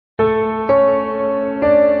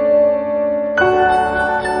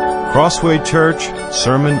Crossway Church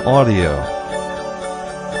Sermon Audio.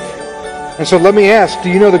 And so let me ask, do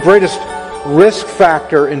you know the greatest risk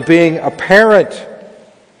factor in being a parent?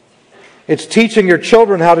 It's teaching your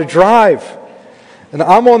children how to drive. And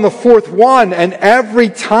I'm on the fourth one, and every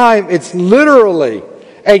time it's literally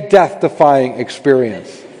a death-defying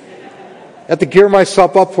experience. I have to gear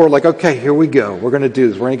myself up for it, like, okay, here we go. We're going to do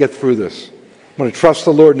this. We're going to get through this. I'm going to trust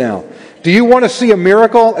the Lord now. Do you want to see a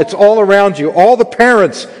miracle? It's all around you. All the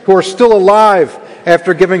parents who are still alive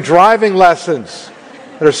after giving driving lessons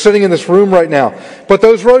that are sitting in this room right now. But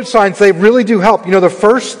those road signs, they really do help. You know, the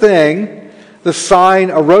first thing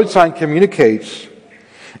a road sign communicates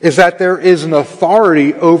is that there is an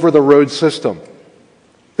authority over the road system.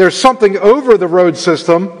 There's something over the road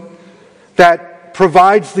system that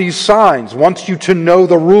provides these signs, wants you to know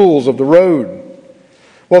the rules of the road.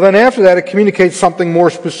 Well, then after that, it communicates something more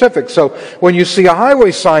specific. So when you see a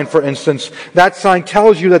highway sign, for instance, that sign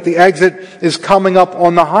tells you that the exit is coming up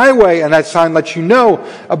on the highway, and that sign lets you know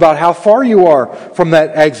about how far you are from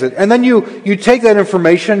that exit. And then you take that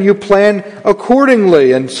information, you plan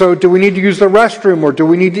accordingly. And so do we need to use the restroom, or do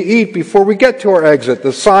we need to eat before we get to our exit?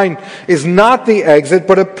 The sign is not the exit,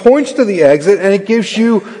 but it points to the exit, and it gives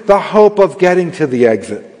you the hope of getting to the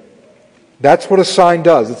exit. That's what a sign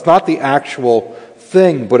does. It's not the actual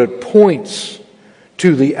thing, but it points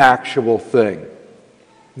to the actual thing.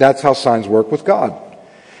 That's how signs work with God.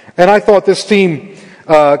 And I thought this theme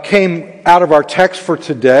came out of our text for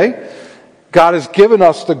today. God has given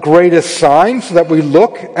us the greatest sign so that we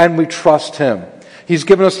look and we trust Him. He's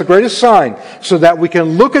given us the greatest sign so that we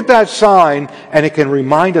can look at that sign and it can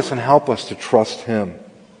remind us and help us to trust Him.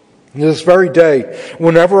 In this very day,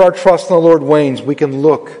 whenever our trust in the Lord wanes, we can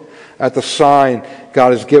look at the sign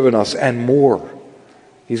God has given us and more.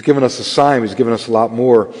 He's given us a sign. He's given us a lot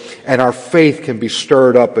more. And our faith can be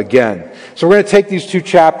stirred up again. So we're going to take these two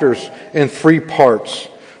chapters in three parts.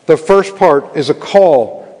 The first part is a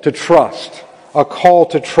call to trust. A call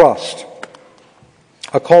to trust.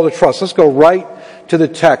 A call to trust. Let's go right to the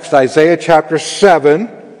text. Isaiah chapter 7.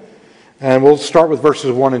 And we'll start with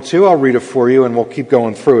verses 1 and 2. I'll read it for you and we'll keep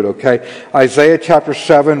going through it, okay? Isaiah chapter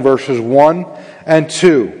 7, verses 1 and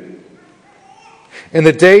 2. In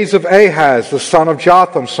the days of Ahaz, the son of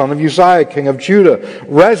Jotham, son of Uzziah, king of Judah,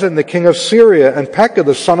 Rezin, the king of Syria, and Pekah,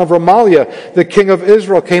 the son of Remaliah, the king of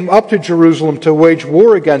Israel, came up to Jerusalem to wage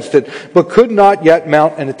war against it, but could not yet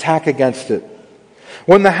mount an attack against it.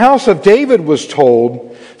 When the house of David was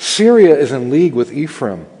told, Syria is in league with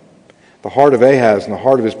Ephraim, the heart of Ahaz and the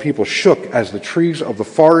heart of his people shook as the trees of the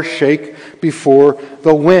forest shake before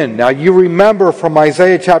the wind. Now you remember from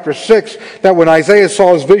Isaiah chapter 6 that when Isaiah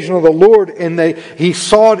saw his vision of the Lord, he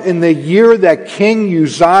saw it in the year that King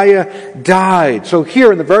Uzziah died. So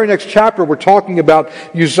here in the very next chapter we're talking about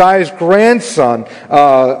Uzziah's grandson,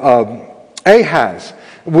 Ahaz.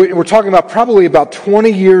 We're talking about probably about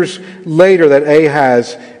 20 years later that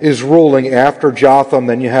Ahaz is ruling after Jotham.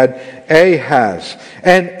 Then you had Ahaz.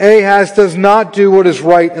 And Ahaz does not do what is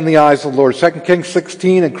right in the eyes of the Lord. 2 Kings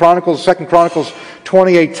 16 and 2 Chronicles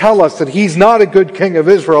 28 tell us that he's not a good king of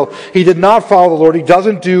Israel. He did not follow the Lord. He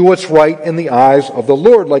doesn't do what's right in the eyes of the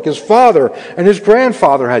Lord like his father and his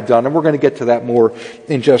grandfather had done. And we're going to get to that more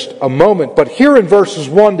in just a moment. But here in verses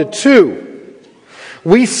 1 to 2,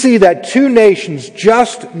 we see that two nations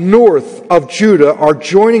just north of Judah are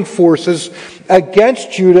joining forces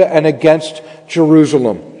against Judah and against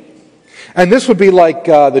Jerusalem. And this would be like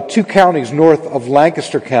the two counties north of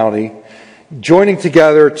Lancaster County joining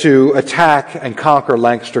together to attack and conquer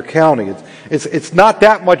Lancaster County. It's not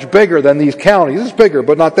that much bigger than these counties. It's bigger,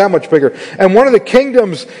 but not that much bigger. And one of the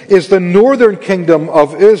kingdoms is the northern kingdom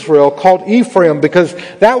of Israel, called Ephraim, because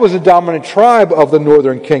that was a dominant tribe of the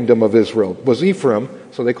northern kingdom of Israel, was Ephraim.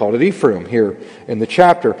 So they called it Ephraim here in the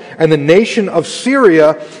chapter. And the nation of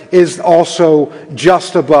Syria is also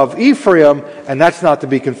just above Ephraim, and that's not to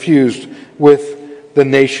be confused with the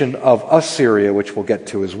nation of Assyria, which we'll get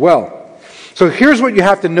to as well. So here's what you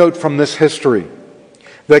have to note from this history.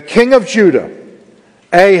 The king of Judah,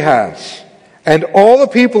 Ahaz, and all the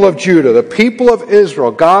people of Judah, the people of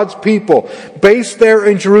Israel, God's people, based there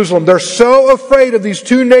in Jerusalem, they're so afraid of these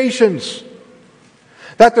two nations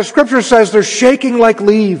that the scripture says they're shaking like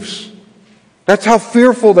leaves. That's how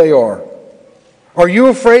fearful they are. Are you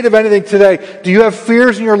afraid of anything today? Do you have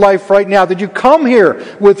fears in your life right now? Did you come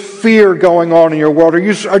here with fear going on in your world? Are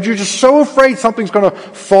you just so afraid something's going to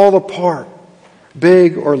fall apart,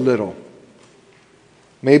 big or little?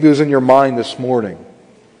 Maybe it was in your mind this morning.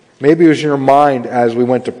 Maybe it was in your mind as we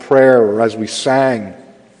went to prayer or as we sang.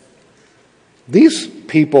 These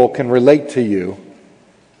people can relate to you,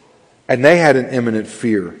 and they had an imminent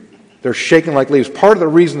fear. They're shaking like leaves. Part of the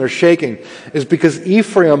reason they're shaking is because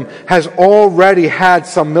Ephraim has already had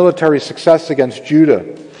some military success against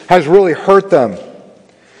Judah, has really hurt them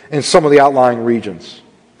in some of the outlying regions.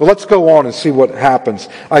 But let's go on and see what happens.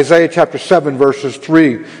 Isaiah chapter 7, verses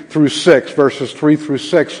 3 through 6. Verses 3 through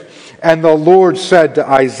 6. And the Lord said to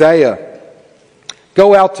Isaiah,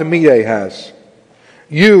 "Go out to meet Ahaz,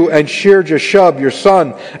 you and Shear-Jashub, your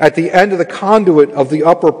son, at the end of the conduit of the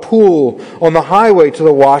upper pool, on the highway to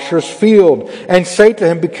the washer's field, and say to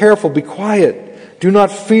him, be careful, be quiet, do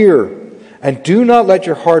not fear, and do not let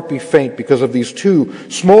your heart be faint because of these two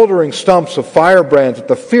smoldering stumps of firebrands at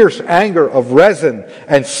the fierce anger of Rezin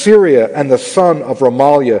and Syria and the son of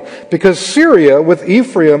Remaliah. Because Syria with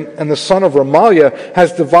Ephraim and the son of Remaliah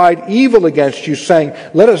has divided evil against you, saying,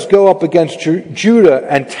 let us go up against Judah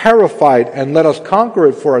and terrify it, and let us conquer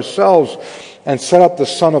it for ourselves, and set up the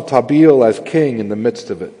son of Tabeel as king in the midst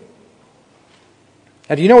of it."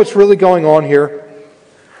 And do you know what's really going on here?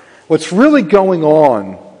 What's really going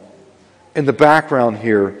on in the background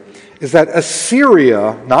here is that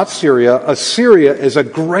Assyria, not Syria, Assyria is a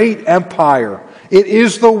great empire. It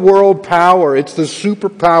is the world power. It's the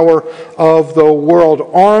superpower of the world,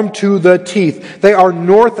 armed to the teeth. They are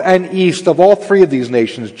north and east of all three of these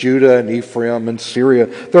nations, Judah and Ephraim and Syria.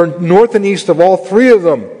 They're north and east of all three of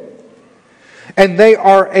them. And they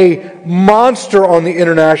are a monster on the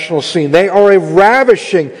international scene. They are a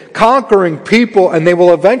ravishing, conquering people, and they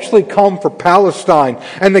will eventually come for Palestine.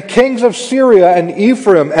 And the kings of Syria and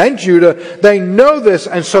Ephraim and Judah, they know this,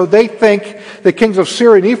 and so they think, the kings of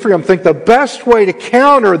Syria and Ephraim think the best way to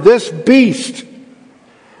counter this beast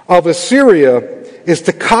of Assyria is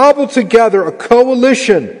to cobble together a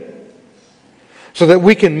coalition so that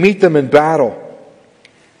we can meet them in battle.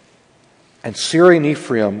 And Syria and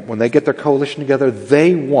Ephraim, when they get their coalition together,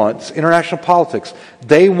 they want, international politics,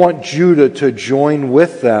 they want Judah to join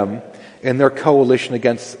with them in their coalition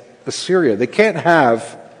against Assyria. They can't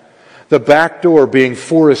have the back door being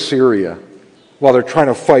for Assyria while they're trying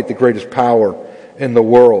to fight the greatest power in the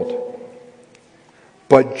world.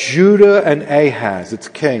 But Judah and Ahaz, its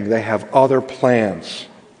king, they have other plans,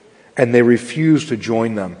 and they refuse to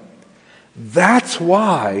join them. That's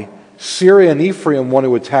why Syria and Ephraim want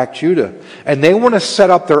to attack Judah. And they want to set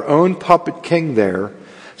up their own puppet king there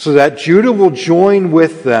so that Judah will join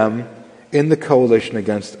with them in the coalition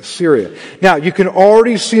against Assyria. Now, you can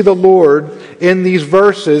already see the Lord in these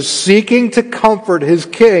verses seeking to comfort his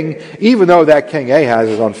king, even though that king Ahaz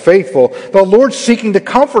is unfaithful. The Lord's seeking to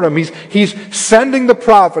comfort him. He's sending the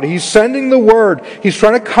prophet. He's sending the word. He's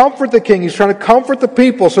trying to comfort the king. He's trying to comfort the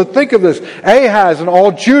people. So think of this. Ahaz and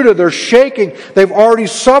all Judah, they're shaking. They've already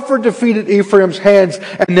suffered defeat at Ephraim's hands,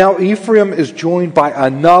 and now Ephraim is joined by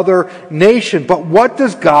another nation. But what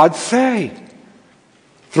does God say?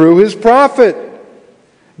 Through his prophet,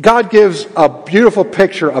 God gives a beautiful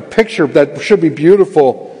picture, a picture that should be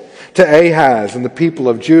beautiful to Ahaz and the people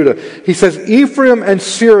of Judah. He says, Ephraim and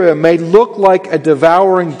Syria may look like a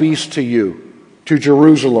devouring beast to you, to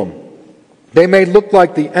Jerusalem. They may look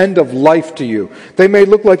like the end of life to you. They may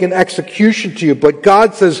look like an execution to you. But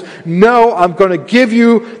God says, no, I'm going to give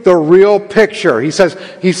you the real picture. He says,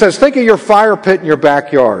 think of your fire pit in your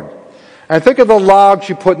backyard. And think of the logs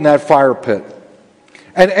you put in that fire pit.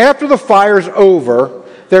 And after the fire's over,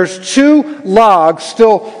 there's two logs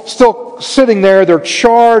still sitting there. They're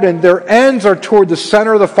charred, and their ends are toward the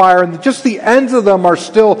center of the fire, and just the ends of them are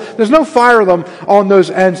still, there's no fire of them on those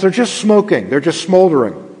ends. They're just smoking. They're just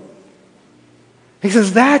smoldering. He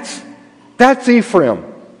says, that's Ephraim.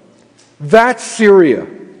 That's Syria.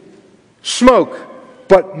 Smoke,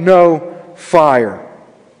 but no fire.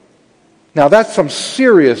 Now that's some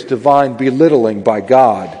serious divine belittling by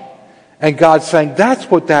God. And God's saying, that's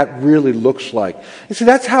what that really looks like. You see,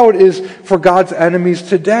 that's how it is for God's enemies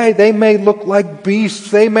today. They may look like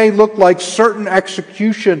beasts. They may look like certain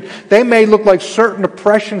execution. They may look like certain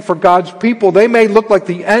oppression for God's people. They may look like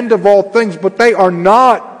the end of all things, but they are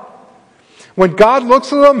not. When God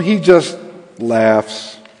looks at them, he just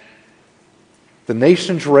laughs. The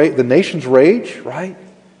nations rage, right?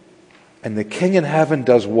 And the King in heaven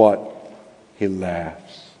does what? He laughs.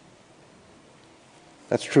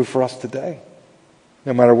 That's true for us today.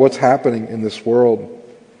 No matter what's happening in this world,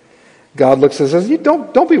 God looks and says,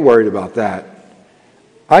 don't be worried about that.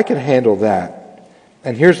 I can handle that.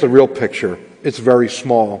 And here's the real picture. It's very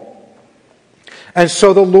small. And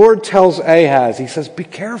so the Lord tells Ahaz, he says, be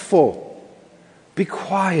careful. Be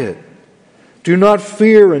quiet. Do not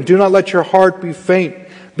fear, and do not let your heart be faint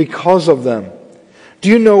because of them. Do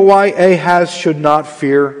you know why Ahaz should not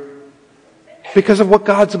fear? Because of what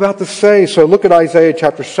God's about to say. So look at Isaiah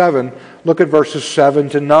chapter 7. Look at verses 7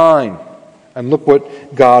 to 9. And look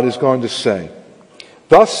what God is going to say.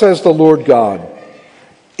 Thus says the Lord God,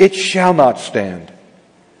 it shall not stand.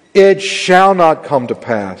 It shall not come to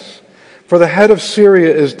pass. For the head of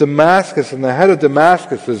Syria is Damascus, and the head of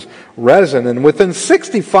Damascus is Rezin. And within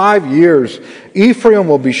 65 years, Ephraim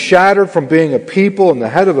will be shattered from being a people, and the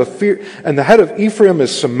head of Ephraim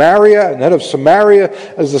is Samaria, and the head of Samaria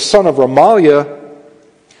is the son of Remaliah.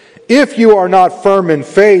 If you are not firm in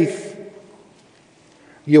faith,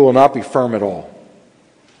 you will not be firm at all.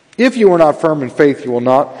 If you are not firm in faith, you will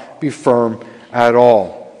not be firm at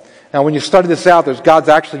all. Now, when you study this out, God's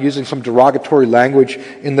actually using some derogatory language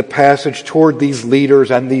in the passage toward these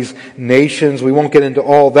leaders and these nations. We won't get into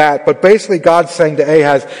all that. But basically, God's saying to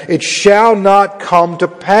Ahaz, it shall not come to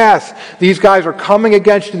pass. These guys are coming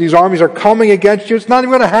against you. These armies are coming against you. It's not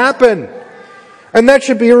even going to happen. And that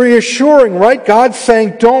should be reassuring, right? God's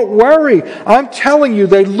saying, don't worry. I'm telling you,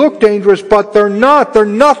 they look dangerous, but they're not. They're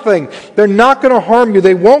nothing. They're not going to harm you.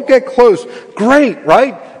 They won't get close. Great,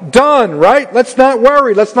 right? Done, right? Let's not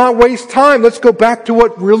worry. Let's not waste time. Let's go back to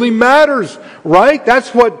what really matters, right?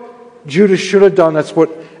 That's what Judah should have done. That's what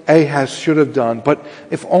Ahaz should have done. But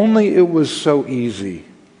if only it was so easy.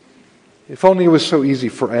 If only it was so easy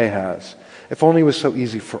for Ahaz. If only it was so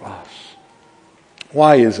easy for us.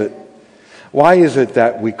 Why is it? Why is it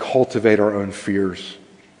that we cultivate our own fears?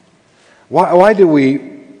 Why do we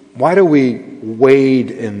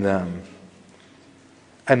wade in them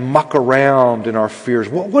and muck around in our fears?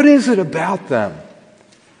 What is it about them?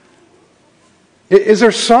 Is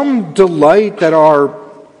there some delight that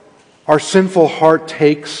our sinful heart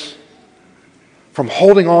takes from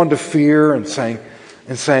holding on to fear and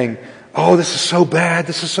saying, oh, this is so bad.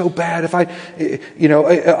 This is so bad. If I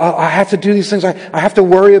have to do these things. I have to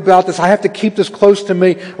worry about this. I have to keep this close to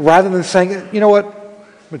me, rather than saying, you know what? I'm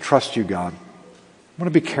going to trust you, God. I'm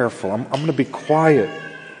going to be careful. I'm going to be quiet.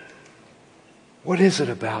 What is it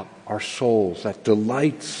about our souls that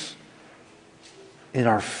delights in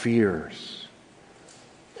our fears?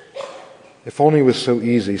 If only it was so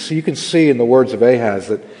easy. So you can see in the words of Ahaz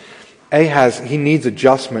that Ahaz, he needs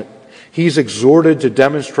adjustment. He's exhorted to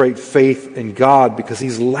demonstrate faith in God because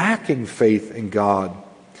he's lacking faith in God.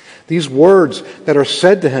 These words that are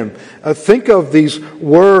said to him, think of these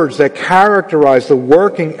words that characterize the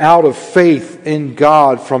working out of faith in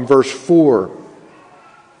God from verse 4.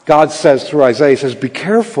 God says through Isaiah, he says, be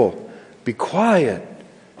careful, be quiet,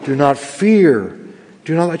 do not fear,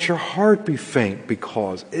 do not let your heart be faint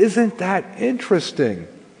because. Isn't that interesting?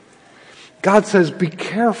 God says, be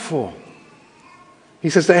careful. He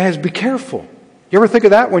says to Ahaz, be careful. You ever think of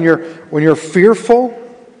that when you're fearful?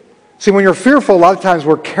 See, when you're fearful, a lot of times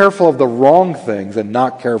we're careful of the wrong things and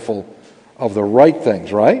not careful of the right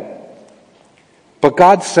things, right? But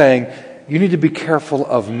God's saying, you need to be careful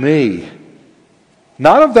of me.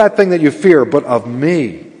 Not of that thing that you fear, but of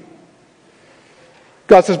me.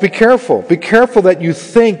 God says, be careful. Be careful that you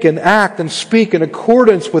think and act and speak in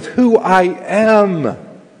accordance with who I am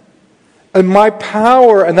and my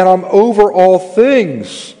power, and that I'm over all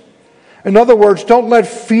things. In other words, don't let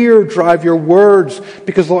fear drive your words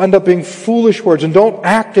because they'll end up being foolish words. And don't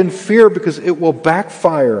act in fear because it will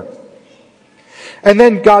backfire. And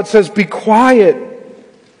then God says, be quiet.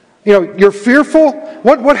 You're fearful?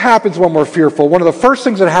 What happens when we're fearful? One of the first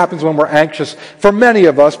things that happens when we're anxious, for many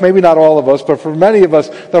of us, maybe not all of us, but for many of us,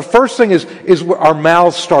 the first thing is our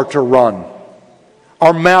mouths start to run.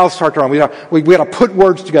 Our mouths start to run. We got to put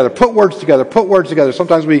words together.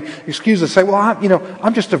 Sometimes we excuse and say, well,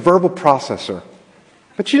 I'm just a verbal processor.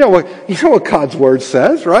 But you know what God's word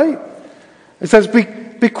says, right? It says,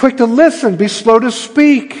 be quick to listen, be slow to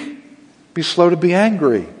speak, be slow to be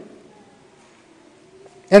angry.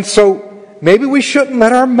 And so maybe we shouldn't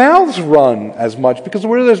let our mouths run as much because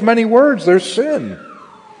where there's many words, there's sin.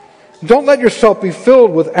 Don't let yourself be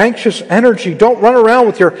filled with anxious energy. Don't run around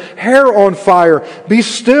with your hair on fire. Be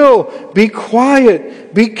still. Be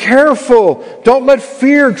quiet. Be careful. Don't let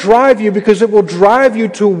fear drive you because it will drive you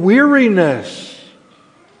to weariness.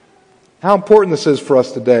 How important this is for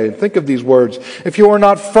us today. And think of these words. If you are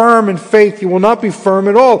not firm in faith, you will not be firm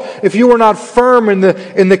at all. If you are not firm in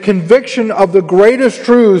the conviction of the greatest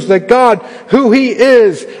truths that God, who He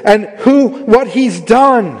is and what He's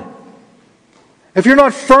done. If you're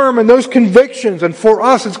not firm in those convictions, and for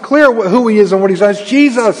us it's clear who He is and what He's done, it's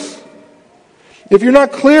Jesus. If you're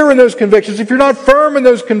not clear in those convictions, if you're not firm in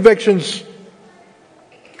those convictions,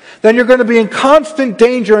 then you're going to be in constant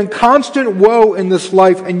danger and constant woe in this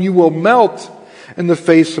life, and you will melt in the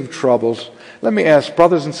face of troubles. Let me ask,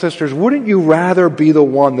 brothers and sisters, wouldn't you rather be the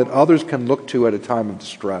one that others can look to at a time of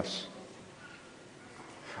distress?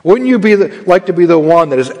 Wouldn't you like to be the one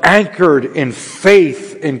that is anchored in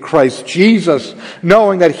faith in Christ Jesus,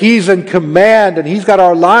 knowing that He's in command and He's got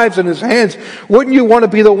our lives in His hands? Wouldn't you want to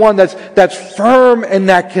be the one that's firm in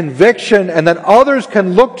that conviction and that others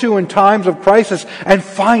can look to in times of crisis and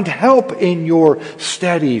find help in your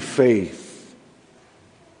steady faith?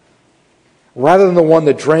 Rather than the one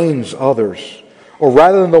that drains others, or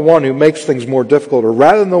rather than the one who makes things more difficult, or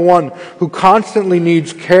rather than the one who constantly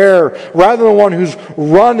needs care, rather than the one who's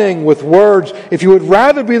running with words, if you would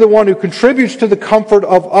rather be the one who contributes to the comfort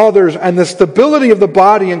of others and the stability of the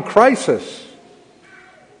body in crisis,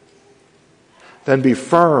 then be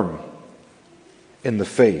firm in the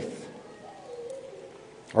faith.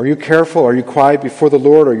 Are you careful? Are you quiet before the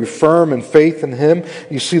Lord? Are you firm in faith in Him?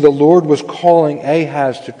 You see, the Lord was calling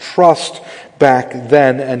Ahaz to trust back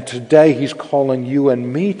then, and today He's calling you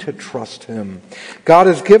and me to trust Him. God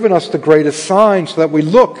has given us the greatest sign so that we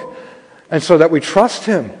look and so that we trust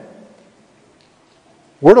Him.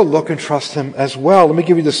 We're to look and trust Him as well. Let me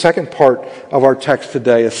give you the second part of our text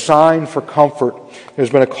today, a sign for comfort.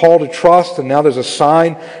 There's been a call to trust, and now there's a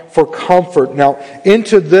sign for comfort. Now,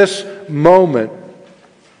 into this moment,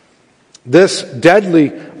 this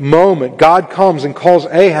deadly moment, God comes and calls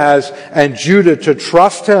Ahaz and Judah to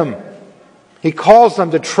trust Him. He calls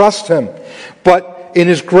them to trust Him. But in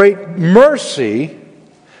His great mercy,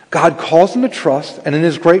 God calls them to trust, and in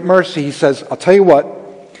His great mercy, He says, I'll tell you what,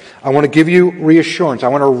 I want to give you reassurance. I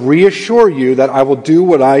want to reassure you that I will do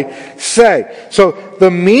what I say. So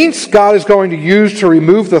the means God is going to use to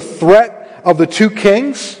remove the threat of the two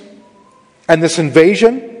kings and this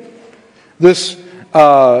invasion, this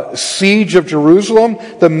siege of Jerusalem,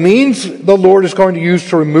 the means the Lord is going to use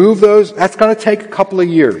to remove those, that's going to take a couple of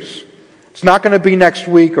years. It's not going to be next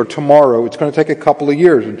week or tomorrow. It's going to take a couple of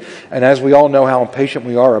years. And as we all know how impatient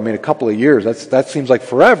we are, I mean, a couple of years, that seems like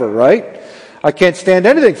forever, right? I can't stand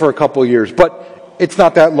anything for a couple of years. But it's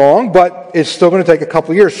not that long, but it's still going to take a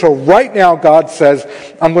couple of years. So right now, God says,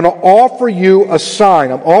 I'm going to offer you a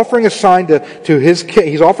sign. I'm offering a sign to His king.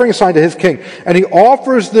 He's offering a sign to His king. And He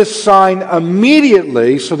offers this sign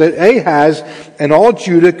immediately so that Ahaz and all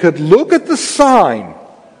Judah could look at the sign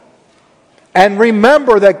and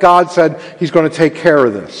remember that God said He's going to take care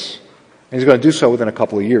of this. And He's going to do so within a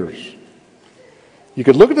couple of years. You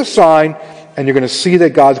could look at the sign and you're going to see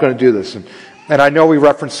that God's going to do this. And I know we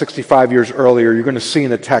referenced 65 years earlier. You're going to see in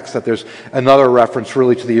the text that there's another reference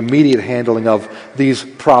really to the immediate handling of these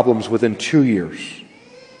problems within 2 years.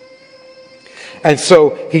 And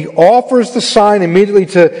so He offers the sign immediately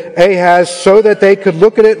to Ahaz so that they could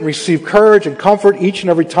look at it and receive courage and comfort each and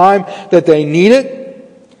every time that they need it.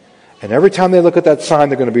 And every time they look at that sign,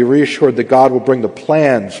 they're going to be reassured that God will bring the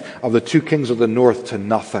plans of the two kings of the north to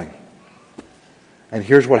nothing. And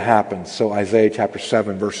here's what happens. So Isaiah chapter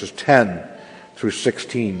 7, verses 10 through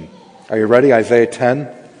 16. Are you ready? Isaiah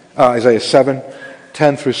 7,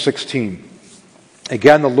 10 through 16.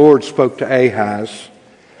 Again, the Lord spoke to Ahaz.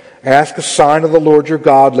 Ask a sign of the Lord your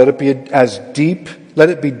God. Let it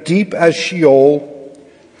be deep as Sheol,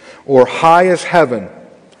 or high as heaven.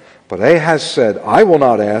 But Ahaz said, I will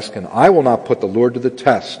not ask, and I will not put the Lord to the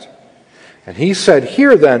test. And he said,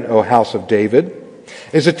 Hear then, O house of David.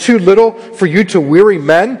 Is it too little for you to weary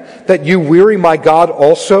men, that you weary my God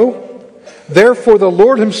also? Therefore the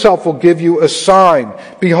Lord Himself will give you a sign.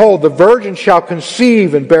 Behold, the virgin shall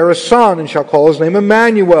conceive and bear a son, and shall call his name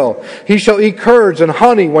Immanuel. He shall eat curds and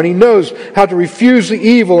honey when he knows how to refuse the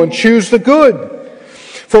evil and choose the good.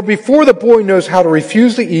 For before the boy knows how to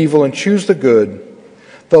refuse the evil and choose the good,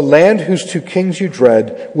 the land whose two kings you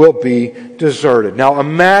dread will be deserted. Now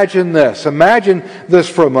imagine this. Imagine this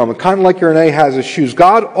for a moment. Kind of like you're in Ahaz's shoes.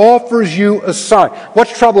 God offers you a sign.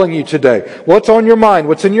 What's troubling you today? What's on your mind?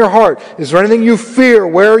 What's in your heart? Is there anything you fear?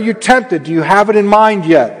 Where are you tempted? Do you have it in mind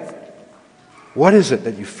yet? What is it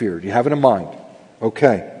that you fear? Do you have it in mind?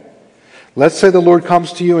 Okay. Let's say the Lord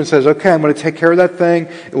comes to you and says, okay, I'm going to take care of that thing.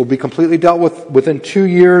 It will be completely dealt with within 2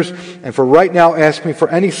 years. And for right now, ask me for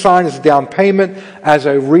any sign as a down payment, as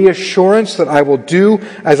a reassurance that I will do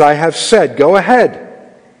as I have said. Go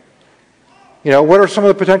ahead. You know, what are some of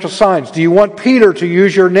the potential signs? Do you want Peter to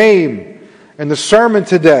use your name in the sermon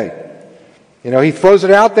today? You know, he throws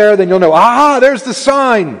it out there, then you'll know, there's the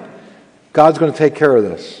sign. God's going to take care of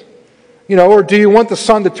this. You know, or do you want the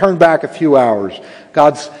sun to turn back a few hours?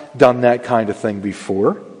 God's done that kind of thing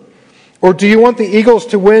before. Or do you want the Eagles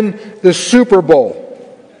to win the Super Bowl?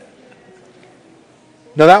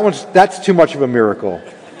 No, that's too much of a miracle.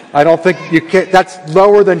 I don't think you can. That's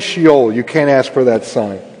lower than Sheol. You can't ask for that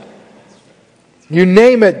sign. You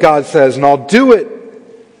name it, God says, and I'll do it.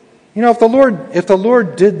 You know, if the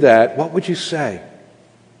Lord did that, what would you say?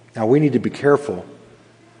 Now we need to be careful.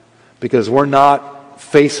 because we're not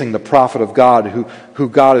facing the prophet of God who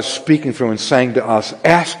God is speaking through and saying to us,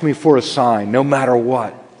 ask me for a sign no matter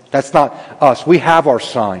what. That's not us. We have our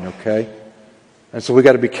sign, okay? And so we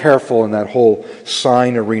got to be careful in that whole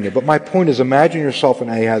sign arena. But my point is, imagine yourself in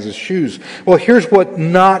Ahaz's shoes. Well, here's what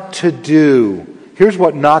not to do. Here's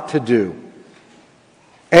what not to do.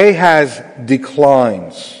 Ahaz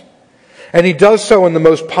declines. And he does so in the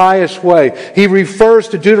most pious way. He refers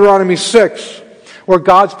to Deuteronomy 6, where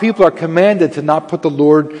God's people are commanded to not put the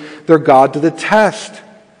Lord their God to the test.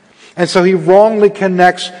 And so he wrongly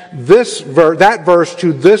connects that verse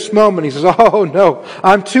to this moment. He says, oh no,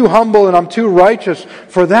 I'm too humble and I'm too righteous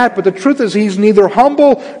for that. But the truth is, he's neither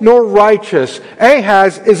humble nor righteous.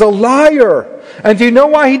 Ahaz is a liar. And do you know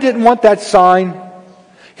why he didn't want that sign?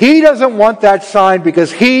 He doesn't want that sign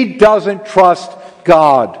because he doesn't trust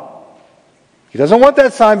God. He doesn't want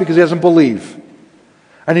that sign because he doesn't believe.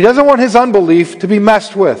 And he doesn't want his unbelief to be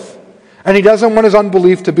messed with. And he doesn't want his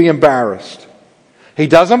unbelief to be embarrassed. He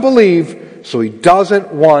doesn't believe, so he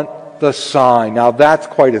doesn't want the sign. Now that's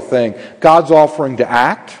quite a thing. God's offering to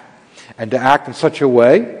act, and to act in such a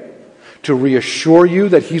way to reassure you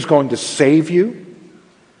that he's going to save you,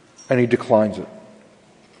 and he declines it.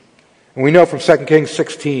 And we know from 2 Kings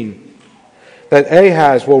 16 that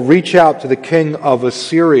Ahaz will reach out to the king of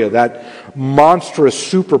Assyria, that monstrous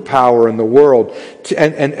superpower in the world,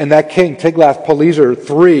 and that king, Tiglath-Pileser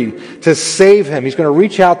III, to save him. He's going to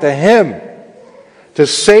reach out to him to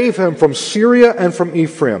save him from Syria and from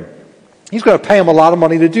Ephraim. He's going to pay him a lot of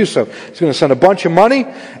money to do so. He's going to send a bunch of money,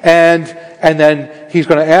 and then he's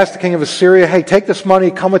going to ask the king of Assyria, hey, take this money,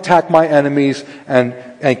 come attack my enemies,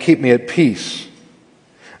 and keep me at peace.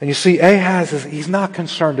 And you see, Ahaz, he's not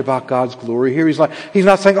concerned about God's glory here. He's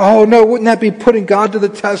not saying, oh no, wouldn't that be putting God to the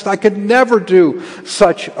test? I could never do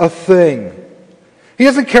such a thing. He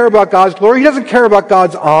doesn't care about God's glory. He doesn't care about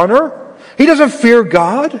God's honor. He doesn't fear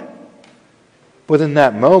God. But in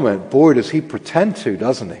that moment, boy, does he pretend to,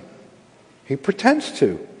 doesn't he? He pretends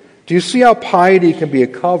to. Do you see how piety can be a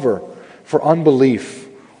cover for unbelief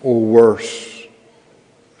or worse?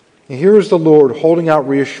 And here is the Lord holding out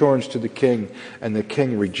reassurance to the king, and the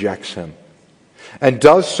king rejects him. And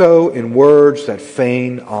does so in words that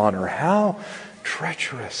feign honor. How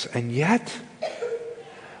treacherous. And yet,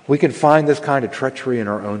 we can find this kind of treachery in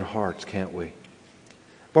our own hearts, can't we?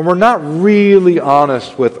 But we're not really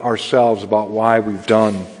honest with ourselves about why we've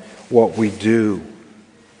done what we do.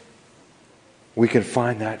 We can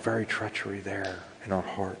find that very treachery there in our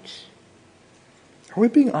hearts. Are we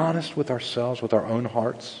being honest with ourselves, with our own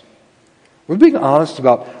hearts? Are we being honest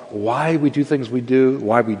about why we do things we do,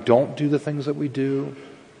 why we don't do the things that we do,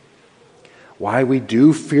 why we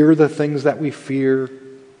do fear the things that we fear?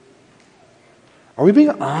 Are we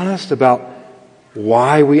being honest about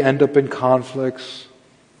why we end up in conflicts?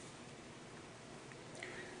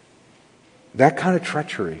 That kind of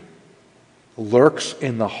treachery lurks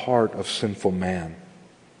in the heart of sinful man.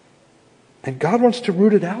 And God wants to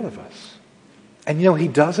root it out of us. And He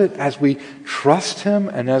does it as we trust Him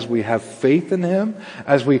and as we have faith in Him,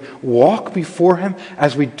 as we walk before Him.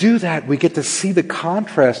 As we do that, we get to see the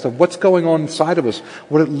contrast of what's going on inside of us,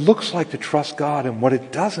 what it looks like to trust God and what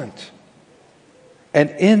it doesn't. And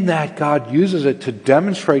in that, God uses it to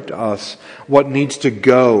demonstrate to us what needs to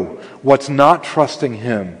go, what's not trusting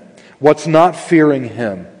Him, what's not fearing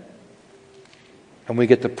Him. And we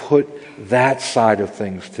get to put that side of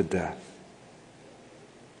things to death.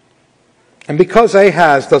 And because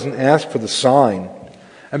Ahaz doesn't ask for the sign,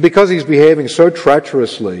 and because he's behaving so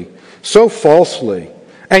treacherously, so falsely,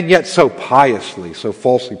 and yet so piously, so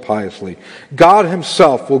falsely piously, God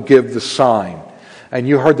Himself will give the sign. And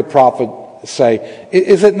you heard the prophet say,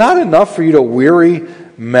 is it not enough for you to weary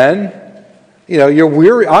men? You're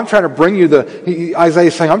weary. I'm trying to bring you Isaiah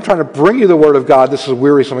is saying, I'm trying to bring you the word of God. This is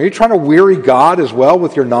wearisome. Are you trying to weary God as well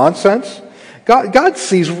with your nonsense? God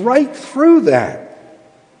sees right through that.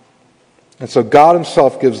 And so God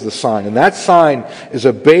Himself gives the sign. And that sign is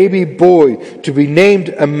a baby boy to be named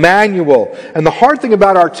Immanuel. And the hard thing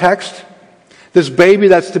about our text, this baby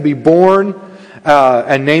that's to be born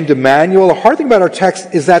and named Immanuel, the hard thing about our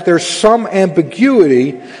text is that there's some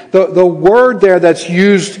ambiguity. The word there that's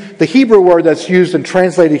used, the Hebrew word that's used and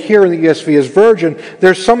translated here in the ESV as virgin,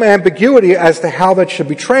 there's some ambiguity as to how that should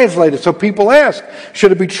be translated. So people ask,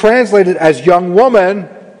 should it be translated as young woman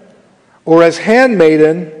or as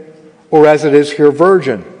handmaiden or as it is here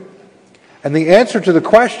virgin? And the answer to the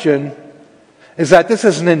question is that this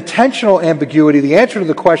is an intentional ambiguity. The answer to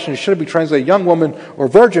the question is, should it be translated young woman or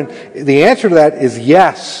virgin? The answer to that is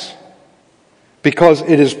yes. because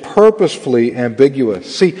it is purposefully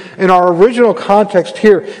ambiguous. See, in our original context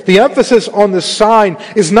here, the emphasis on the sign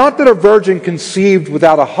is not that a virgin conceived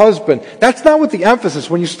without a husband. That's not what the emphasis.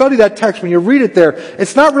 When you study that text, when you read it there,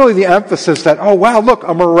 it's not really the emphasis that, oh wow, look,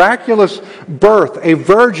 a miraculous birth, a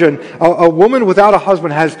virgin, a woman without a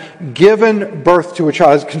husband has given birth to a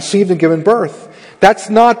child, has conceived and given birth. That's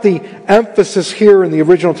not the emphasis here in the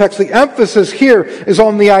original text. The emphasis here is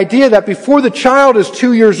on the idea that before the child is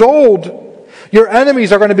 2 years old, your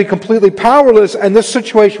enemies are going to be completely powerless, and this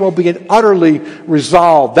situation will be utterly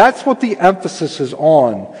resolved. That's what the emphasis is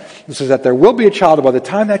on. This is that there will be a child by the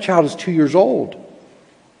time that child is 2 years old.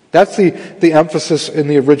 That's the emphasis in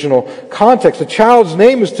the original context. The child's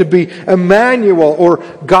name is to be Immanuel, or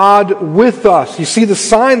God with us. You see the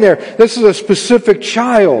sign there. This is a specific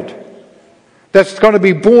child that's going to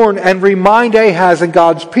be born and remind Ahaz and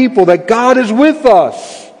God's people that God is with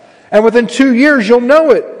us. And within 2 years, you'll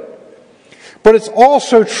know it. But it's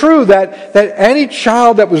also true that any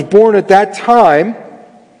child that was born at that time,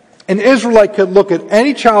 an Israelite could look at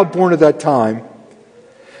any child born at that time,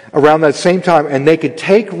 around that same time, and they could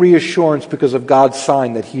take reassurance because of God's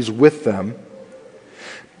sign that He's with them.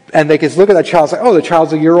 And they could look at that child and say, oh, the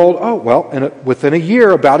child's a year old. Oh, well, within a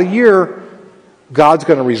year, about a year, God's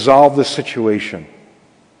going to resolve this situation.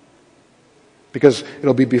 Because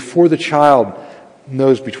it'll be before the child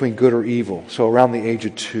knows between good or evil. So around the age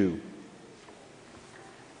of 2.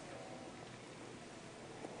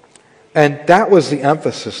 And that was the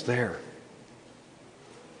emphasis there.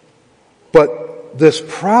 But this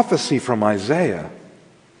prophecy from Isaiah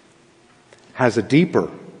has a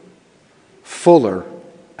deeper, fuller,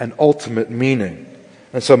 and ultimate meaning.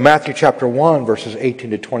 And so Matthew chapter 1, verses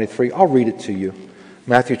 18 to 23, I'll read it to you.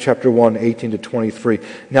 Matthew chapter 1, 18 to 23.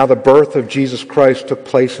 Now the birth of Jesus Christ took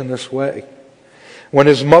place in this way. When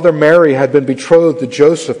his mother Mary had been betrothed to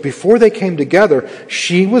Joseph, before they came together,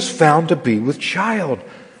 she was found to be with child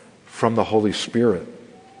from the Holy Spirit.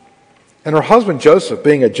 And her husband Joseph,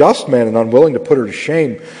 being a just man and unwilling to put her to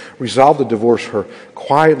shame, resolved to divorce her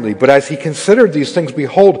quietly. But as he considered these things,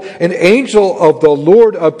 behold, an angel of the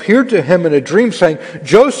Lord appeared to him in a dream, saying,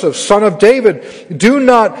 Joseph, son of David, do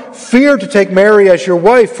not fear to take Mary as your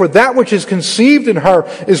wife, for that which is conceived in her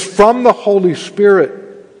is from the Holy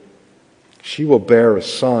Spirit. She will bear a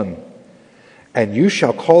son, and you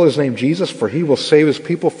shall call his name Jesus, for he will save his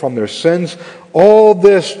people from their sins. All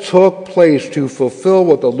this took place to fulfill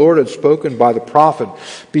what the Lord had spoken by the prophet.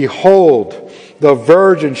 Behold, the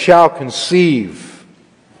virgin shall conceive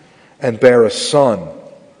and bear a son.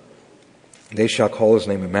 They shall call his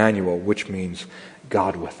name Immanuel, which means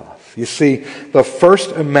God with us. You see, the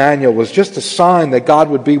first Immanuel was just a sign that God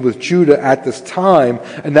would be with Judah at this time,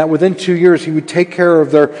 and that within 2 years he would take care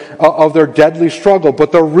of their deadly struggle.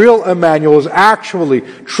 But the real Immanuel is actually,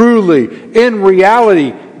 truly, in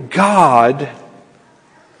reality, God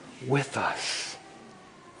with us.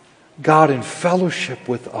 God in fellowship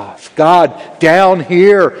with us. God down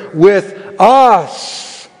here with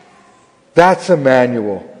us. That's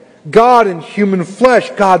Immanuel. God in human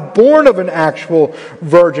flesh, God born of an actual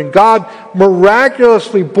virgin, God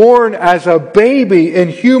miraculously born as a baby in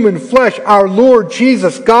human flesh, our Lord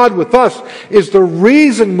Jesus, God with us, is the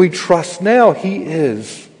reason we trust now. He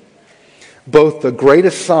is both the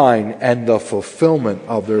greatest sign and the fulfillment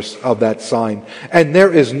of that sign. And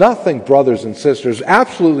there is nothing, brothers and sisters,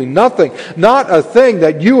 absolutely nothing, not a thing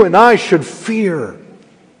that you and I should fear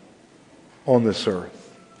on this earth.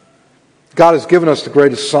 God has given us the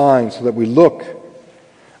greatest sign so that we look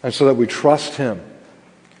and so that we trust Him.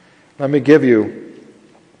 Let me give you,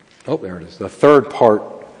 there it is, the third part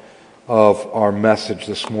of our message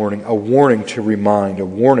this morning, a warning to remind, a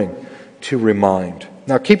warning to remind.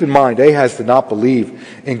 Now keep in mind, Ahaz did not believe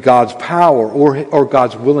in God's power or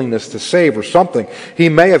God's willingness to save or something. He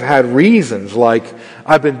may have had reasons like,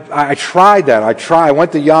 I tried that, I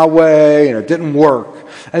went to Yahweh and it didn't work.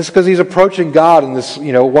 And it's because he's approaching God in this,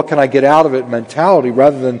 what can I get out of it mentality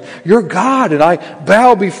rather than, you're God and I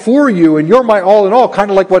bow before you and you're my all in all.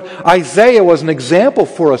 Kind of like what Isaiah was an example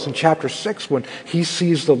for us in chapter 6 when he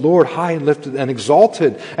sees the Lord high and lifted and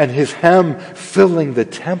exalted and his hem filling the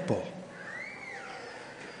temple.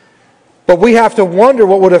 But we have to wonder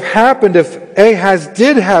what would have happened if Ahaz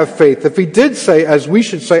did have faith, if he did say, as we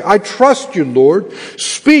should say, I trust you, Lord,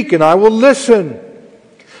 speak and I will listen.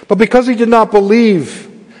 But because he did not believe,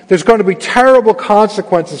 there's going to be terrible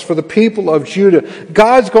consequences for the people of Judah.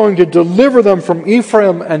 God's going to deliver them from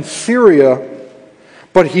Ephraim and Syria,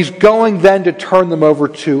 but He's going then to turn them over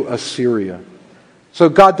to Assyria. So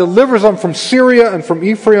God delivers them from Syria and from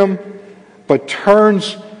Ephraim, but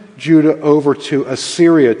turns Judah over to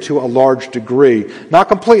Assyria to a large degree. Not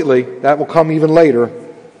completely. That will come even later.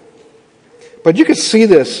 But you can see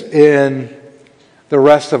this in the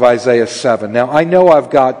rest of Isaiah 7. Now, I know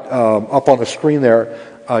I've got up on the screen there,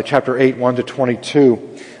 chapter 8, 1 to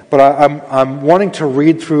 22. But I'm wanting to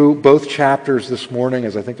read through both chapters this morning,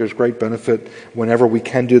 as I think there's great benefit whenever we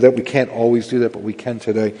can do that. We can't always do that, but we can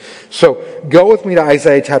today. So go with me to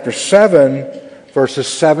Isaiah chapter 7, verses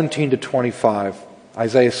 17 to 25.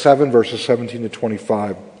 Isaiah 7, verses 17 to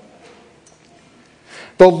 25.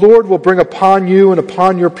 The Lord will bring upon you and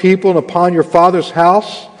upon your people and upon your father's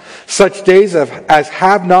house such days as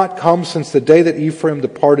have not come since the day that Ephraim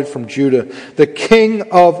departed from Judah, the king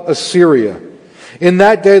of Assyria. In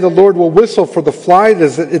that day the Lord will whistle for the fly that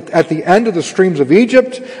is at the end of the streams of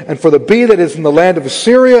Egypt, and for the bee that is in the land of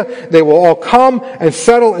Assyria. They will all come and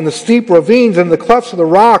settle in the steep ravines and the clefts of the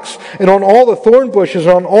rocks, and on all the thorn bushes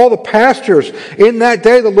and on all the pastures. In that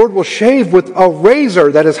day the Lord will shave with a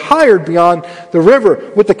razor that is hired beyond the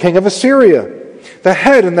river with the king of Assyria, the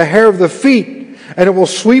head and the hair of the feet, and it will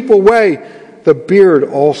sweep away the beard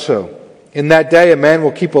also. In that day a man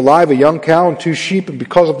will keep alive a young cow and 2 sheep, and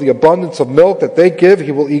because of the abundance of milk that they give,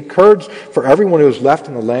 he will eat curds, for everyone who is left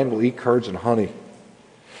in the land will eat curds and honey.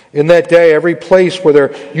 In that day, every place where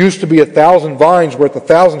there used to be 1,000 vines worth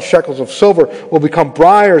 1,000 shekels of silver will become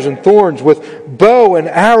briars and thorns. With bow and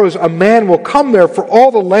arrows a man will come there, for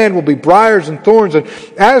all the land will be briars and thorns. And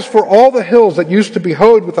as for all the hills that used to be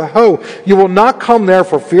hoed with a hoe, you will not come there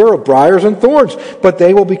for fear of briars and thorns, but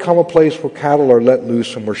they will become a place where cattle are let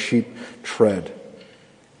loose and where sheep tread.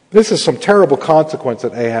 This is some terrible consequence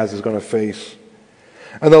that Ahaz is going to face.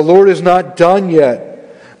 And the Lord is not done yet.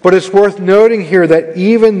 But it's worth noting here that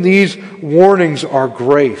even these warnings are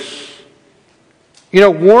grace. You know,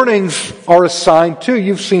 warnings are a sign too.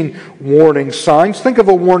 You've seen warning signs. Think of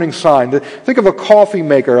a warning sign. Think of a coffee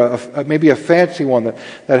maker, maybe a fancy one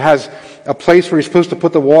that has a place where you're supposed to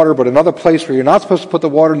put the water, but another place where you're not supposed to put the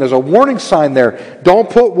water, and there's a warning sign there. Don't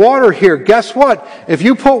put water here. Guess what? If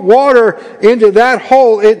you put water into that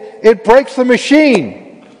hole, it breaks the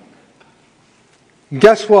machine.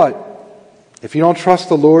 Guess what? If you don't trust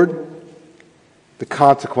the Lord, the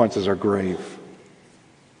consequences are grave.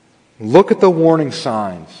 Look at the warning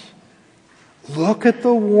signs. Look at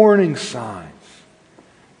the warning signs.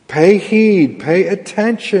 Pay heed. Pay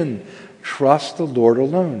attention. Trust the Lord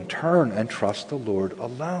alone. Turn and trust the Lord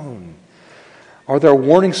alone. Are there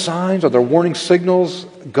warning signs? Are there warning signals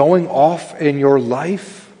going off in your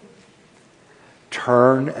life?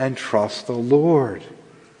 Turn and trust the Lord.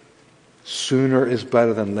 Sooner is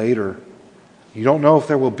better than later. You don't know if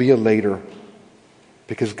there will be a later,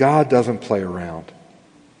 because God doesn't play around.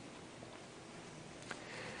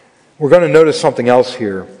 We're going to notice something else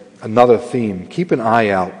here, another theme. Keep an eye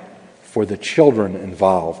out for the children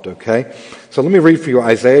involved, okay? So let me read for you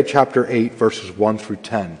Isaiah chapter 8, verses 1 through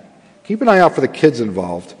 10. Keep an eye out for the kids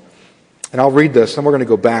involved. And I'll read this, and we're going to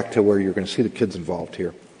go back to where you're going to see the kids involved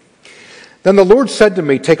here. Then the Lord said to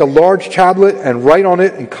me, take a large tablet and write on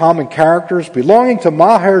it in common characters belonging to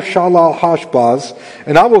Maher-Shalal-Hashbaz,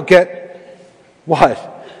 and I will get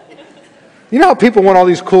what? You know how people want all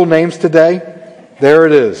these cool names today? There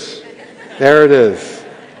it is. There it is.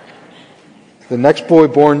 The next boy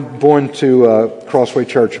born to Crossway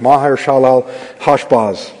Church,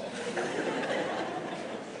 Maher-Shalal-Hashbaz.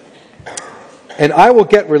 And I will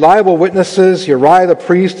get reliable witnesses, Uriah the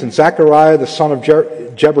priest and Zechariah the son of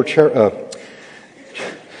Jeberich.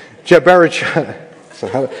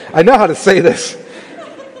 So I know how to say this.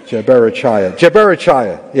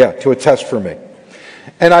 Jeberichiah, yeah, to attest for me.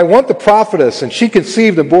 And I want the prophetess, and she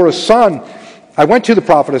conceived and bore a son. I went to the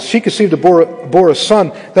prophetess, she conceived and bore a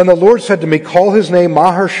son. Then the Lord said to me, call his name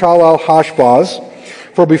Maher-Shalal-Hashbaz,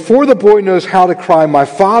 for before the boy knows how to cry, my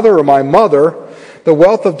father or my mother, the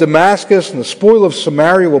wealth of Damascus and the spoil of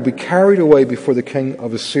Samaria will be carried away before the king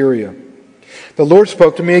of Assyria. The Lord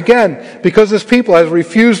spoke to me again, because this people has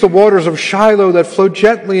refused the waters of Shiloh that flow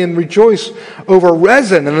gently and rejoice over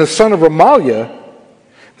Rezin and the son of Remaliah.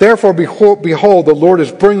 Therefore, behold, the Lord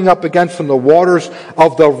is bringing up against them the waters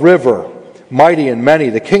of the river, mighty and many,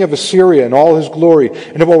 the king of Assyria in all his glory,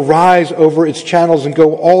 and it will rise over its channels and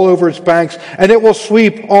go all over its banks, and it will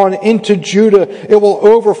sweep on into Judah. It will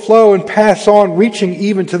overflow and pass on, reaching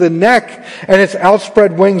even to the neck, and its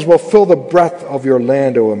outspread wings will fill the breadth of your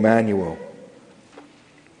land, O Immanuel.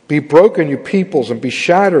 Be broken, you peoples, and be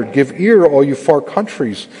shattered. Give ear, all you far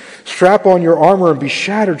countries. Strap on your armor and be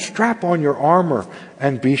shattered. Strap on your armor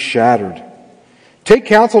and be shattered. Take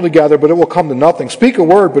counsel together, but it will come to nothing. Speak a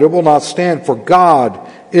word, but it will not stand, for God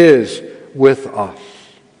is with us.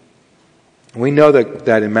 We know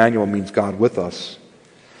that Immanuel means God with us.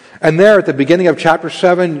 And there at the beginning of chapter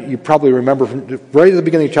 7, you probably remember from right at the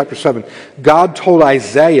beginning of chapter 7, God told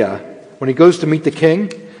Isaiah, when he goes to meet the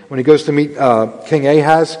king, when he goes to meet King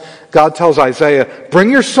Ahaz, God tells Isaiah,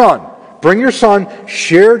 bring your son,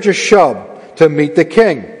 Shear-Jashub, to meet the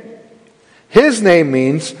king. His name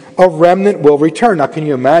means a remnant will return. Now can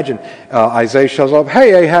you imagine, Isaiah shows up,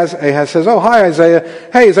 hey Ahaz, Ahaz says, oh hi Isaiah,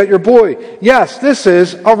 hey is that your boy? Yes, this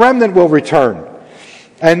is a remnant will return.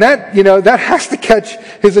 And that, that has to catch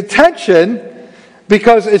his attention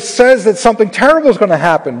because it says that something terrible is going to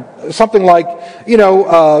happen. Something like, you're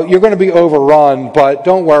going to be overrun, but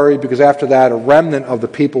don't worry because after that a remnant of the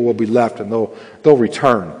people will be left and they'll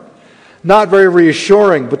return. Not very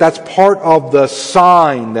reassuring, but that's part of the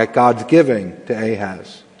sign that God's giving to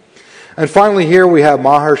Ahaz. And finally here we have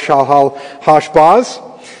Maher-shalal-hash-baz.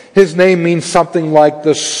 His name means something like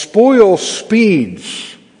the spoil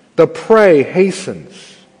speeds, the prey hastens.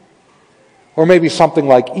 Or maybe something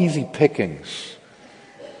like easy pickings.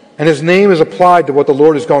 And his name is applied to what the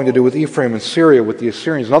Lord is going to do with Ephraim and Syria, with the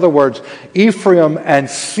Assyrians. In other words, Ephraim and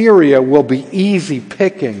Syria will be easy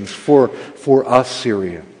pickings for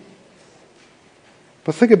Assyria.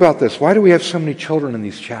 But think about this. Why do we have so many children in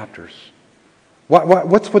these chapters?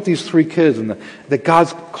 What's with these three kids and that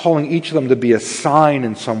God's calling each of them to be a sign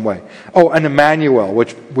in some way? Oh, and Immanuel,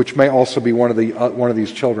 which may also be one of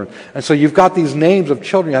these children. And so you've got these names of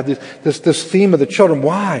children. You have this theme of the children.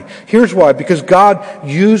 Why? Here's why. Because God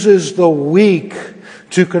uses the weak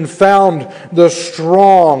to confound the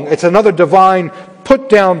strong. It's another divine put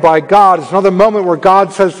down by God. It's another moment where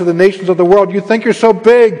God says to the nations of the world, you think you're so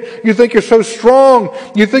big, you think you're so strong,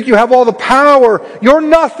 you think you have all the power, you're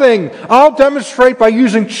nothing. I'll demonstrate by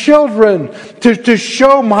using children to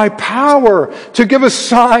show my power, to give a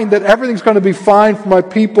sign that everything's going to be fine for my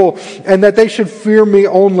people and that they should fear me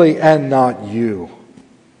only and not you.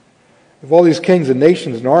 Of all these kings and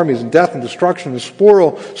nations and armies and death and destruction and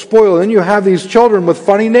spoil, and then you have these children with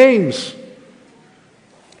funny names.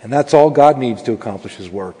 And that's all God needs to accomplish His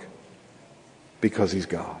work, because He's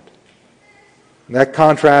God. And that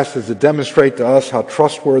contrast is to demonstrate to us how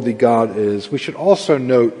trustworthy God is. We should also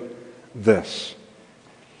note this.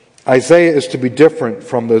 Isaiah is to be different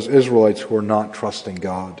from those Israelites who are not trusting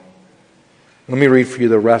God. Let me read for you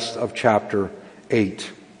the rest of chapter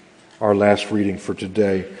 8, our last reading for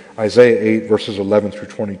today. Isaiah 8, verses 11 through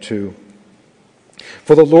 22.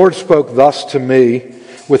 For the Lord spoke thus to me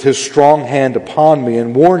with His strong hand upon me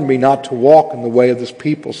and warned me not to walk in the way of this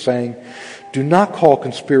people, saying, do not call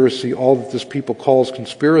conspiracy all that this people calls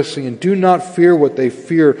conspiracy, and do not fear what they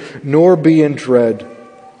fear, nor be in dread.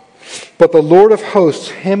 But the Lord of hosts,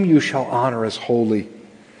 Him you shall honor as holy.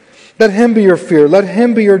 Let Him be your fear, let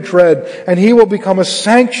Him be your dread, and He will become a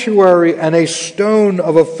sanctuary and a stone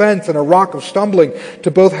of offense and a rock of stumbling to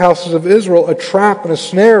both houses of Israel, a trap and a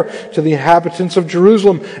snare to the inhabitants of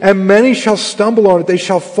Jerusalem. And many shall stumble on it, they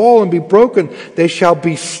shall fall and be broken, they shall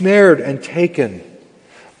be snared and taken.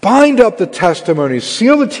 Bind up the testimonies,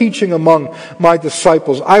 seal the teaching among my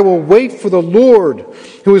disciples. I will wait for the Lord,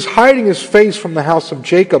 who is hiding His face from the house of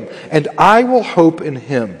Jacob, and I will hope in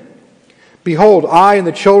Him. Behold, I and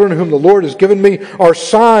the children whom the Lord has given me are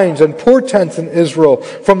signs and portents in Israel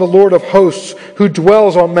from the Lord of hosts, who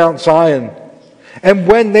dwells on Mount Zion. And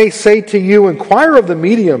when they say to you, inquire of the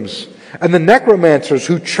mediums and the necromancers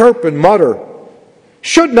who chirp and mutter,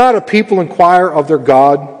 should not a people inquire of their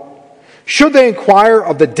God? Should they inquire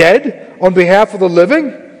of the dead on behalf of the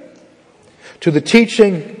living? To the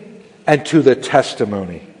teaching and to the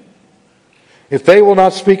testimony. If they will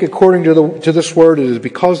not speak according to this word, it is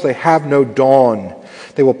because they have no dawn.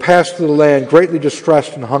 They will pass through the land greatly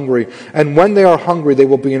distressed and hungry. And when they are hungry, they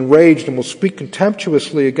will be enraged and will speak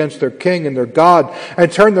contemptuously against their king and their God and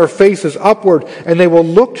turn their faces upward. And they will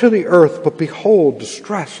look to the earth, but behold,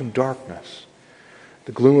 distress and darkness,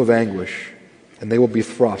 the gloom of anguish, and they will be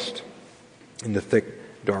thrust in the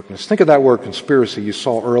thick darkness. Think of that word conspiracy you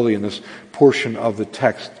saw early in this portion of the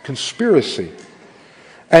text. Conspiracy.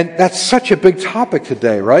 And that's such a big topic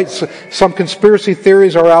today, right? So some conspiracy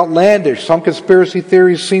theories are outlandish. Some conspiracy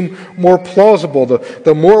theories seem more plausible.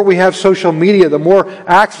 The more we have social media, the more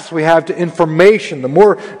access we have to information, the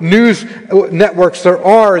more news networks there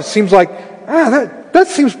are, it seems like, that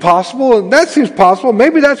seems possible, and that seems possible.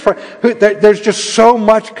 Maybe that's right. There's just so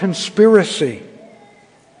much conspiracy.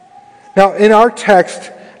 Now, in our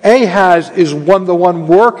text, Ahaz is the one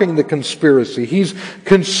working the conspiracy. He's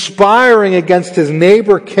conspiring against his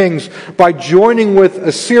neighbor kings by joining with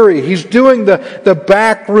Assyria. He's doing the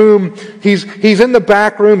back room. He's in the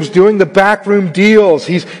back rooms doing the backroom deals.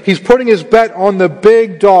 He's putting his bet on the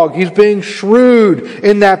big dog. He's being shrewd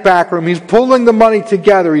in that back room. He's pulling the money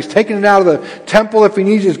together. He's taking it out of the temple if he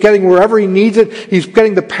needs it. He's getting wherever he needs it. He's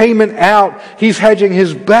getting the payment out. He's hedging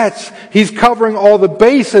his bets. He's covering all the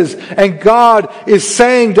bases. And God is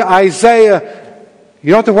saying to Isaiah,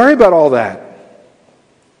 you don't have to worry about all that.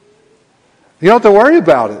 You don't have to worry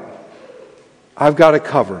about it. I've got it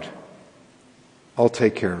covered. I'll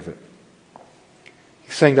take care of it.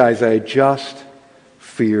 He's saying to Isaiah, just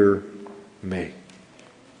fear me.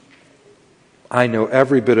 I know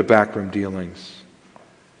every bit of backroom dealings.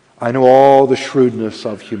 I know all the shrewdness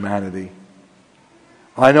of humanity.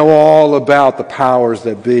 I know all about the powers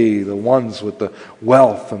that be, the ones with the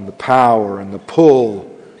wealth and the power and the pull.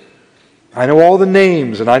 I know all the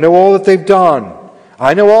names, and I know all that they've done.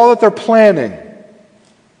 I know all that they're planning.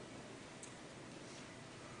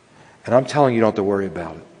 And I'm telling you, you don't have to worry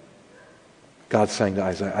about it. God's saying to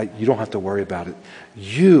Isaiah, you don't have to worry about it.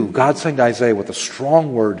 God's saying to Isaiah with a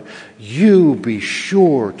strong word, you be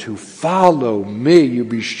sure to follow me. You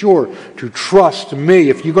be sure to trust me.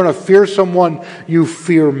 If you're going to fear someone, you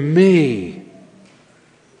fear me.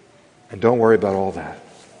 And don't worry about all that.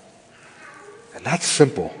 And that's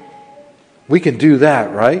simple. We can do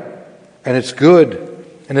that, right? And it's good.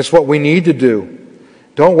 And it's what we need to do.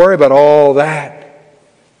 Don't worry about all that.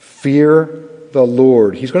 Fear the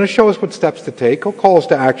Lord. He's going to show us what steps to take. He'll call us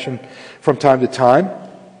to action from time to time.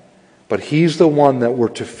 But He's the one that we're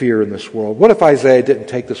to fear in this world. What if Isaiah didn't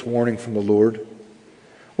take this warning from the Lord?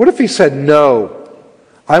 What if he said, no,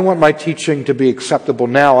 I want my teaching to be acceptable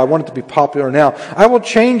now. I want it to be popular now. I will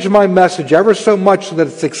change my message ever so much so that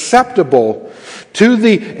it's acceptable to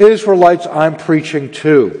the Israelites I'm preaching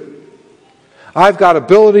to. I've got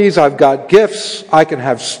abilities. I've got gifts. I can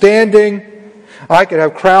have standing. I could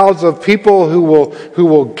have crowds of people who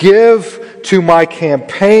will give to my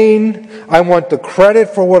campaign. I want the credit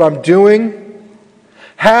for what I'm doing.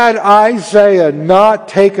 Had Isaiah not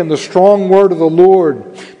taken the strong word of the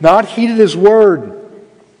Lord, not heeded His word,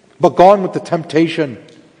 but gone with the temptation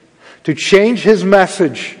to change his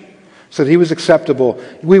message so that he was acceptable,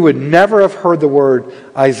 we would never have heard the word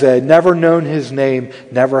Isaiah, never known his name,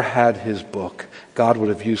 never had his book. God would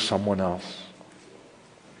have used someone else.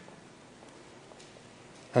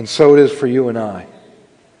 And so it is for you and I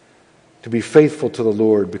to be faithful to the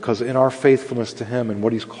Lord, because in our faithfulness to Him and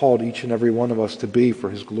what He's called each and every one of us to be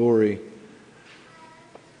for His glory,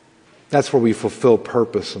 that's where we fulfill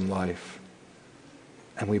purpose in life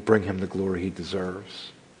and we bring Him the glory He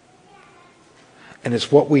deserves. And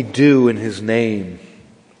it's what we do in His name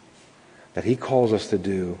that He calls us to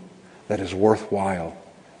do that is worthwhile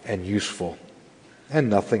and useful, and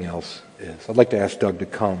nothing else is. I'd like to ask Doug to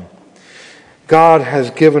come. God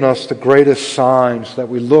has given us the greatest sign so that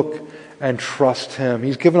we look and trust Him.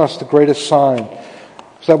 He's given us the greatest sign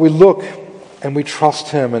so that we look and we trust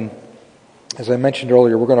Him. And as I mentioned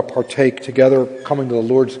earlier, we're going to partake together, coming to the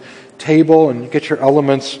Lord's table, and get your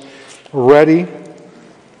elements ready.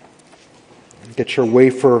 Get your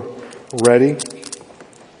wafer ready. Do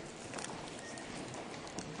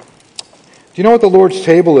you know what the Lord's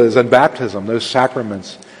table is and baptism, those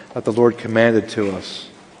sacraments that the Lord commanded to us?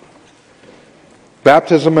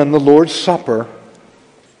 Baptism and the Lord's Supper,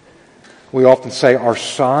 we often say, are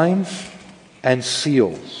signs and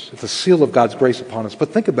seals. It's a seal of God's grace upon us. But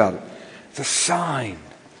think about it. It's a sign.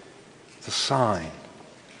 It's a sign.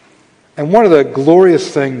 And one of the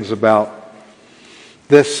glorious things about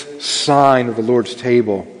this sign of the Lord's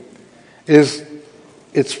table is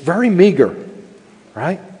it's very meager,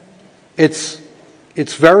 right? It's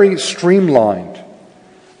very streamlined.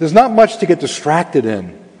 There's not much to get distracted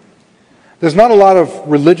in. There's not a lot of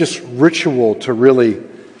religious ritual to really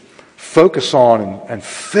focus on and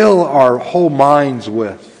fill our whole minds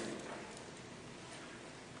with.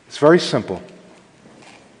 It's very simple.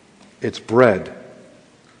 It's bread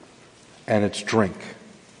and it's drink.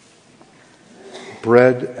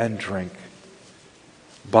 Bread and drink.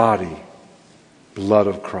 Body, blood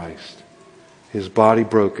of Christ. His body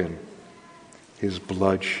broken, His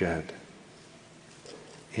blood shed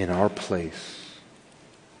in our place.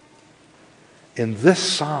 In this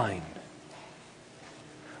sign,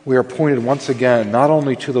 we are pointed once again not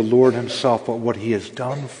only to the Lord Himself, but what He has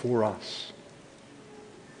done for us,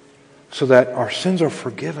 so that our sins are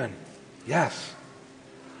forgiven, yes,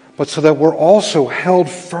 but so that we're also held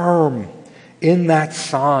firm in that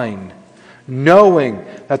sign, knowing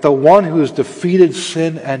that the one who has defeated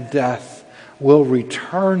sin and death will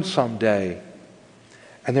return someday.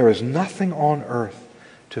 And there is nothing on earth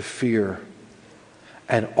to fear.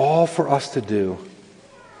 And all for us to do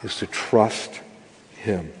is to trust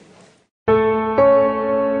Him.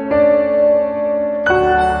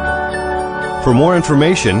 For more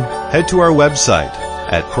information, head to our website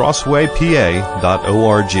at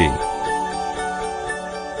crosswaypa.org.